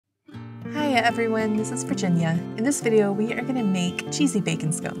Hi everyone, this is Virginia. In this video, we are going to make cheesy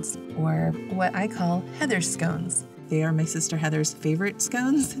bacon scones, or what I call Heather's scones. They are my sister Heather's favorite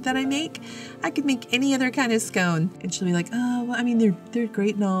scones that I make. I could make any other kind of scone, and she'll be like, oh, well, I mean, they're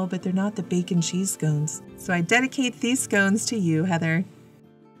great and all, but they're not the bacon cheese scones. So I dedicate these scones to you, Heather.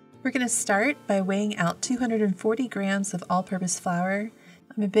 We're going to start by weighing out 240 grams of all-purpose flour.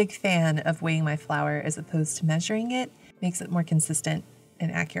 I'm a big fan of weighing my flour as opposed to measuring it. It makes it more consistent and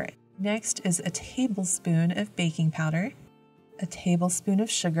accurate. Next is a tablespoon of baking powder, a tablespoon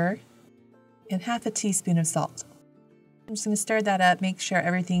of sugar, and half a teaspoon of salt. I'm just going to stir that up, make sure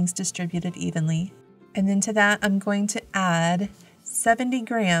everything's distributed evenly. And then to that, I'm going to add 70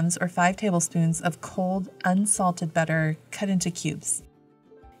 grams or 5 tablespoons of cold, unsalted butter cut into cubes.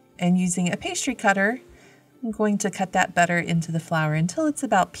 And using a pastry cutter, I'm going to cut that butter into the flour until it's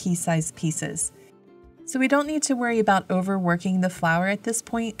about pea-sized pieces. So we don't need to worry about overworking the flour at this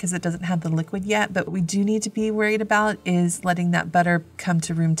point because it doesn't have the liquid yet, but what we do need to be worried about is letting that butter come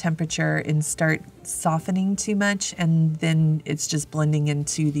to room temperature and start softening too much, and then it's just blending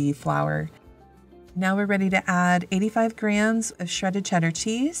into the flour. Now we're ready to add 85 grams of shredded cheddar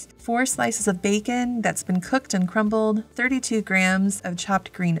cheese, 4 slices of bacon that's been cooked and crumbled, 32 grams of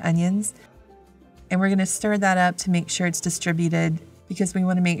chopped green onions, and we're going to stir that up to make sure it's distributed, because we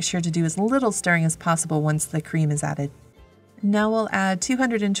want to make sure to do as little stirring as possible once the cream is added. Now we'll add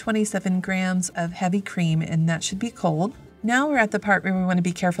 227 grams of heavy cream, and that should be cold. Now we're at the part where we want to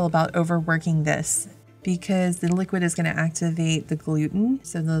be careful about overworking this, because the liquid is going to activate the gluten,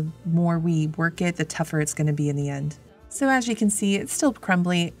 so the more we work it, the tougher it's going to be in the end. So as you can see, it's still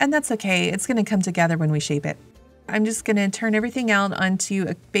crumbly, and that's okay. It's going to come together when we shape it. I'm just going to turn everything out onto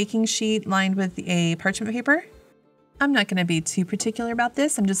a baking sheet lined with a parchment paper. I'm not going to be too particular about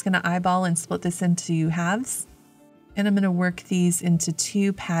this. I'm just going to eyeball and split this into halves. And I'm going to work these into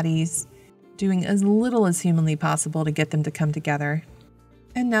 2 patties, doing as little as humanly possible to get them to come together.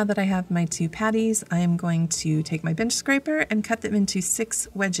 And now that I have my 2 patties, I am going to take my bench scraper and cut them into 6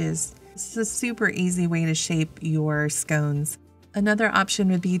 wedges. This is a super easy way to shape your scones. Another option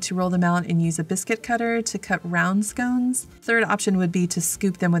would be to roll them out and use a biscuit cutter to cut round scones. Third option would be to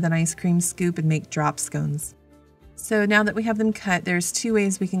scoop them with an ice cream scoop and make drop scones. So now that we have them cut, there's 2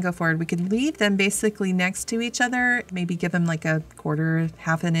 ways we can go forward. We could leave them basically next to each other, maybe give them like a quarter,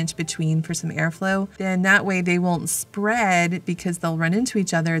 half an inch between for some airflow. Then that way they won't spread because they'll run into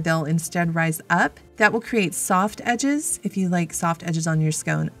each other. They'll instead rise up. That will create soft edges if you like soft edges on your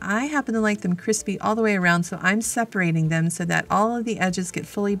scone. I happen to like them crispy all the way around, so I'm separating them so that all of the edges get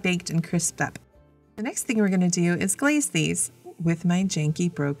fully baked and crisped up. The next thing we're going to do is glaze these with my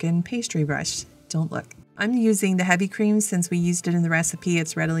janky broken pastry brush. Don't look. I'm using the heavy cream since we used it in the recipe.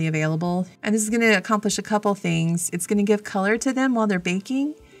 It's readily available. And this is going to accomplish a couple things. It's going to give color to them while they're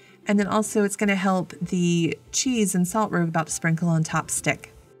baking. And then also it's going to help the cheese and salt we're about to sprinkle on top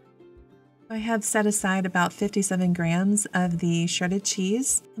stick. I have set aside about 57 grams of the shredded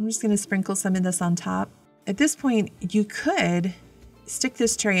cheese. I'm just going to sprinkle some of this on top. At this point, you could stick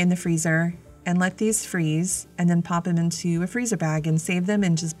this tray in the freezer and let these freeze and then pop them into a freezer bag and save them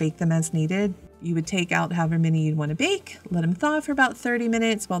and just bake them as needed. You would take out however many you'd want to bake, let them thaw for about 30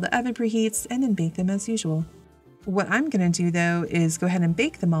 minutes while the oven preheats, and then bake them as usual. What I'm going to do though is go ahead and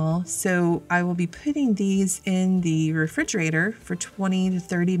bake them all. So I will be putting these in the refrigerator for 20 to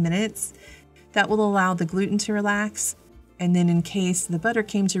 30 minutes. That will allow the gluten to relax. And then in case the butter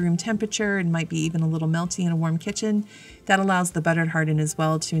came to room temperature and might be even a little melty in a warm kitchen, that allows the butter to harden as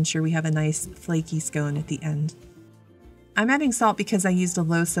well to ensure we have a nice flaky scone at the end. I'm adding salt because I used a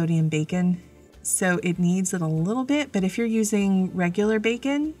low sodium bacon, so it needs it a little bit, but if you're using regular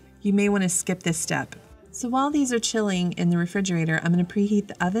bacon, you may want to skip this step. So while these are chilling in the refrigerator, I'm going to preheat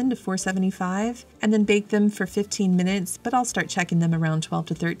the oven to 475 and then bake them for 15 minutes, but I'll start checking them around 12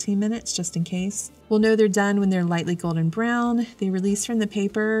 to 13 minutes just in case. We'll know they're done when they're lightly golden brown. They release from the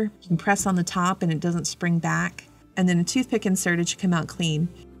paper. You can press on the top and it doesn't spring back. And then a toothpick inserted should come out clean.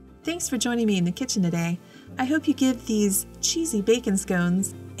 Thanks for joining me in the kitchen today. I hope you give these cheesy bacon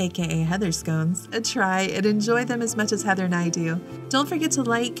scones, aka Heather's scones, a try and enjoy them as much as Heather and I do. Don't forget to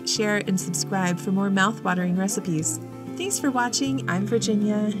like, share, and subscribe for more mouth-watering recipes. Thanks for watching. I'm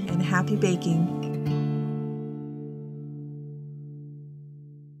Virginia, and happy baking.